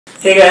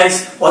Hey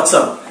guys, what's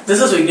up?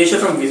 This is Vignesh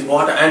from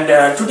GizBot,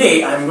 and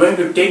today I'm going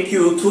to take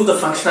you through the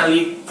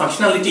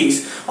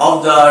functionalities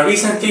of the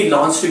recently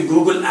launched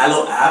Google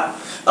Allo app.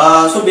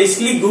 So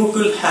basically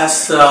Google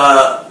has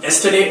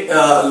yesterday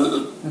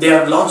they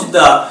have launched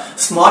the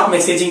smart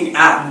messaging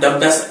app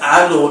dubbed as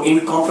Allo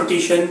in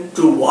competition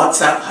to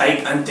WhatsApp,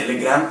 Hike and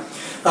Telegram.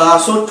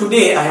 So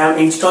today I have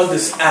installed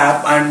this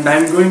app and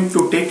I'm going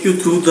to take you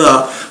through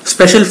the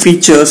special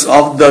features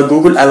of the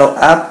Google Allo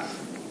app.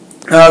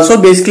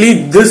 So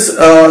basically this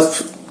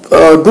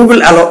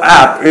Google Allo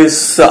app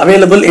is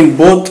available in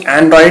both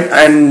Android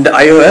and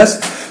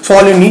iOS. So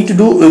all you need to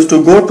do is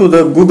to go to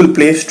the Google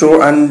Play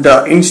Store and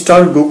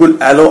install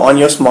Google Allo on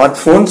your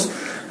smartphones.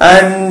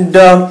 And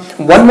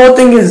one more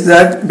thing is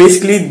that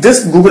basically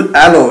this Google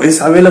Allo is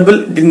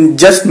available in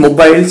just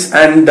mobiles,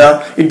 and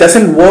it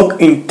doesn't work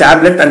in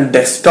tablet and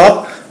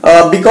desktop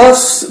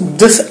because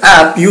this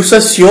app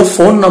uses your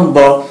phone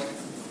number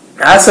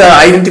as an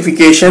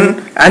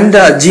identification and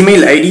a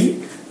Gmail ID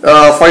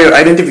for your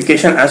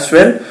identification as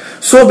well.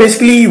 So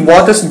basically,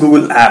 what is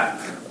Google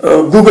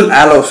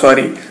Allo,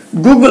 sorry.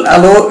 Google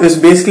Allo is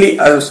basically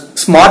a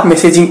smart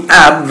messaging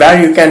app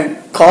where you can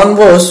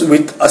converse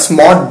with a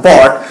smart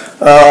bot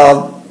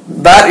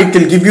where it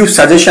will give you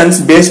suggestions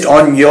based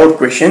on your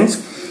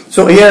questions.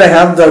 So here I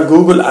have the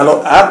Google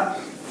Allo app,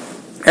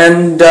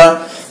 and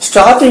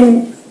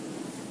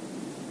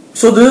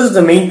so this is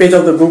the main page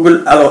of the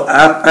Google Allo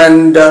app,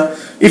 and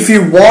if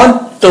you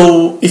want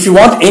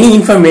any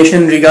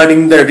information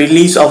regarding the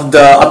release of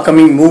the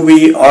upcoming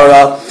movie or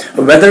a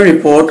weather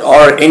report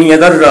or any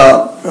other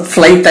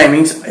flight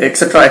timings,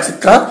 etc.,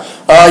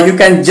 you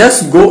can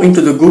just go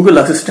into the Google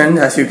Assistant,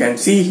 as you can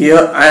see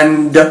here,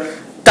 and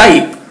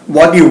type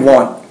what you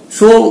want.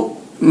 So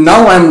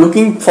now I'm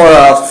looking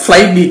for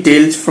flight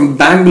details from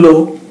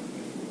Bangalore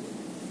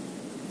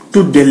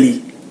to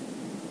Delhi.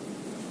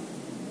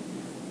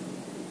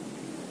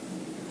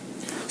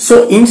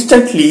 So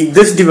instantly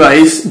this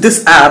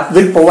app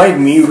will provide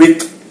me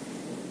with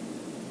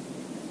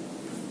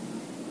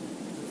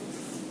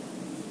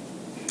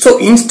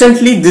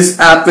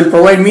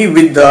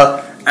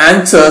the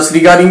answers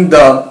regarding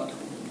the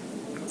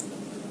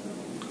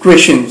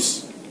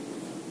questions.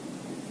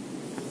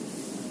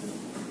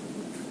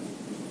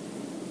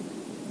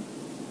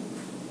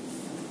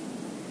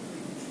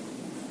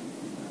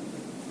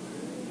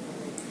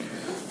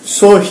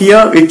 So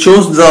here it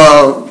shows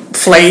the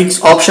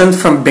flights options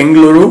from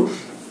Bengaluru.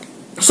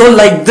 So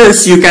like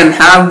this you can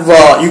have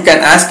you can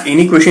ask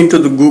any question to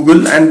the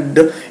Google, and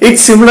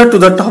it's similar to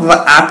the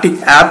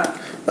Aptic app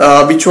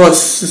which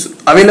is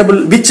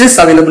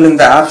available in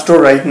the App Store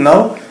right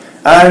now.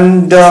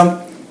 And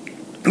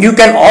you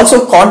can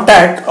also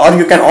contact, or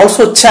you can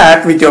also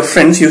chat with your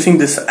friends using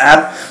this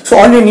app. So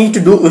all you need to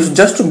do is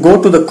just to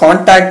go to the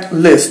contact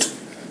list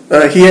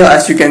here,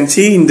 as you can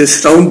see in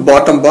this round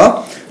bottom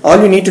bar. All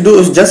you need to do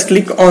is just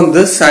click on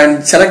this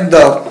and select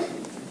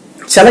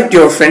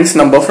your friend's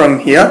number from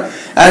here,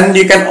 and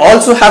you can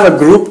also have a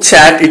group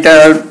chat.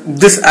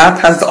 This app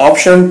has the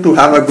option to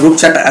have a group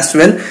chat as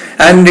well,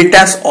 and it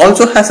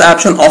also has the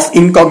option of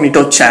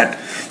incognito chat.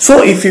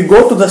 So if you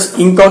go to this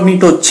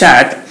incognito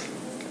chat,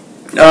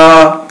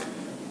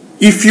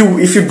 if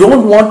you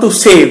don't want to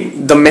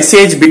save the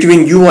message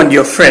between you and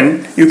your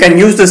friend, you can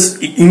use this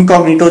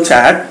incognito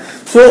chat.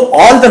 So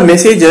all the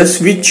messages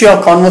which you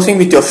are conversing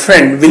with your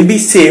friend will be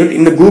saved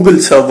in the Google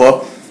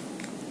server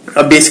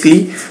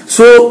basically.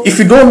 So if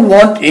you don't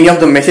want any of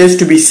the messages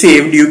to be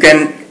saved, you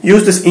can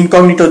use this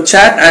incognito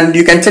chat, and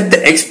you can set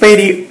the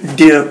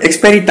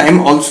expiry time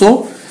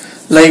also.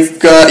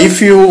 Like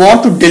if you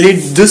want to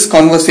delete this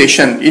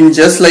conversation in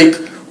just like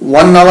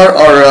 1 hour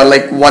or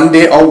like 1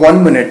 day or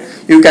 1 minute,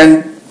 you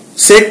can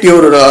set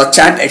your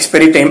chat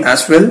expiry time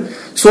as well.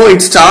 So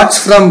it starts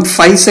from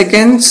 5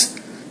 seconds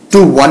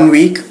to 1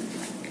 week.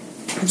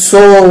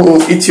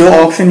 So it's your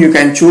option, you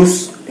can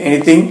choose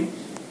anything.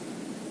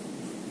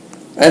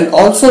 And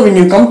also when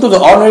you come to the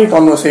ordinary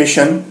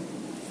conversation,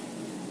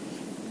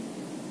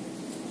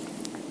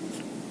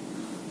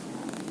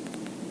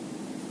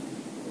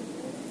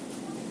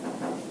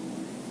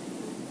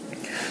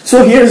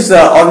 so here's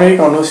the ordinary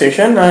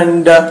conversation,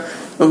 and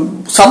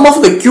some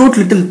of the cute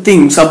little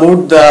things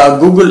about the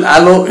Google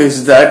Allo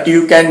is that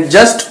you can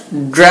just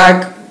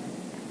drag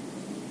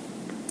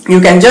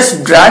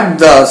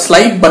the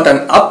slide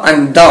button up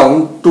and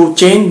down to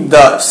change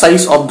the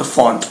size of the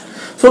font.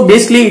 So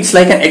basically it's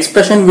like an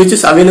expression which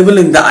is available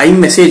in the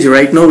iMessage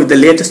right now with the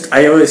latest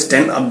iOS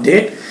 10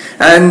 update,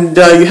 and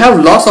you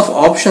have lots of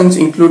options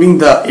including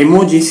the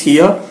emojis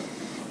here.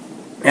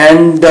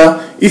 And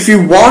if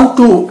you want,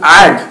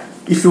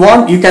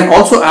 you can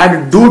also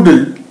add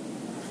doodle.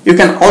 You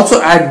can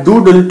also add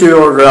doodle to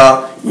your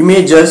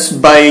images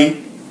by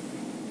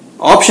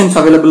options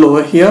available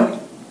over here.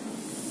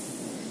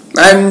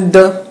 And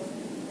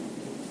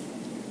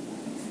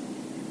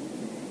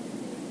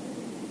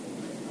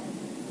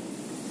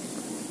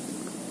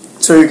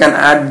so you can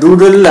add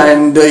doodle,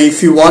 and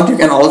if you want you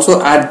can also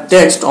add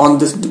text on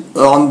this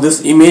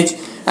image,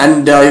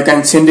 and you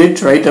can send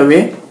it right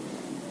away.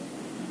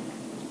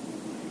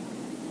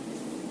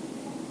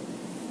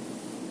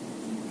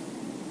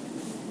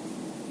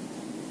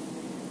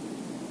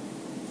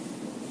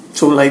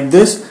 So like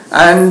this,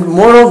 and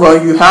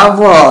moreover you have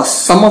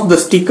some of the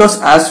stickers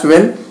as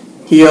well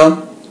here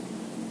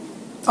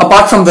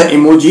apart from the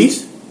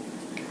emojis.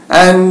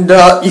 And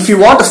if you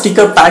want a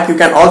sticker pack, you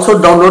can also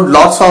download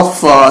lots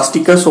of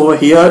stickers over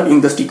here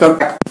in the sticker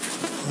pack.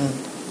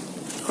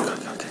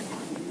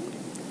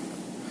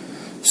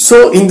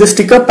 So in the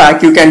sticker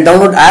pack you can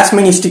download as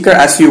many stickers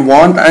as you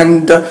want,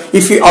 and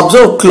if you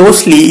observe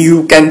closely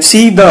you can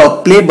see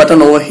the play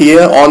button over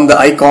here on the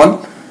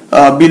icon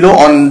below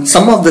on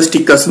some of the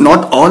stickers,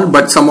 not all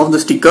but some of the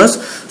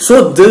stickers.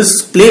 So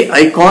this play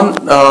icon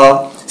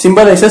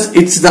symbolizes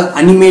it's the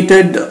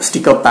animated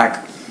sticker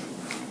pack.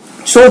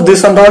 So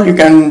this and all you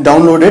can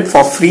download it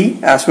for free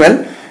as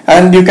well,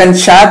 and you can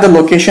share the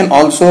location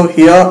also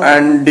here,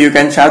 and you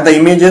can share the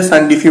images,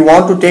 and if you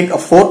want to take a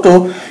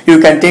photo you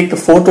can take a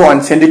photo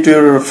and send it to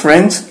your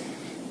friends.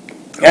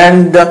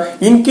 And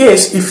in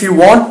case if you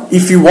want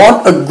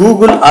a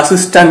Google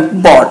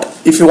Assistant bot,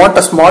 if you want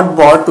a smart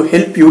bot to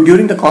help you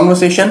during the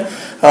conversation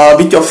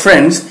with your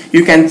friends,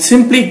 you can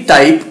simply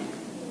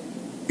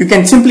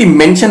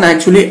mention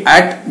actually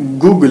at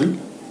Google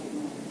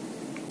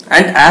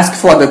and ask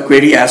for the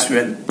query as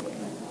well.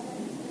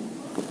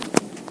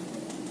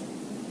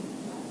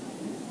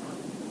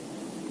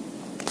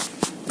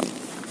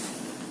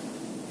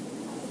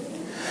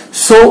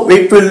 So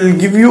it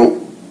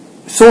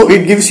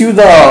gives you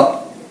the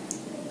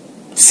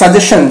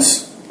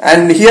suggestions,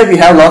 and here we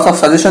have lots of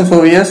suggestions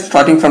over here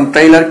starting from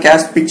trailer,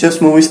 cast,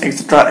 pictures, movies,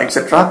 etc,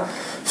 etc.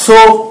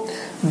 So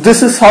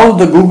this is how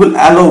the Google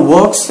Allo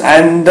works,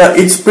 and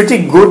it's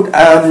pretty good.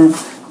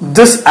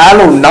 This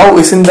Allo now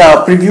is in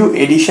the preview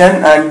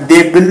edition, and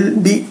they will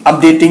be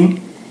updating,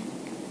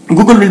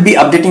 Google will be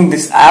updating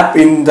this app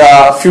in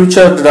the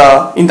future,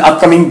 in the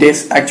upcoming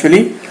days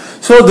actually.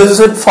 So this is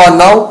it for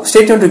now.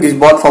 Stay tuned to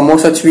GizBot for more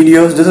such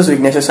videos. This is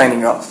Vignesh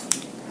signing off.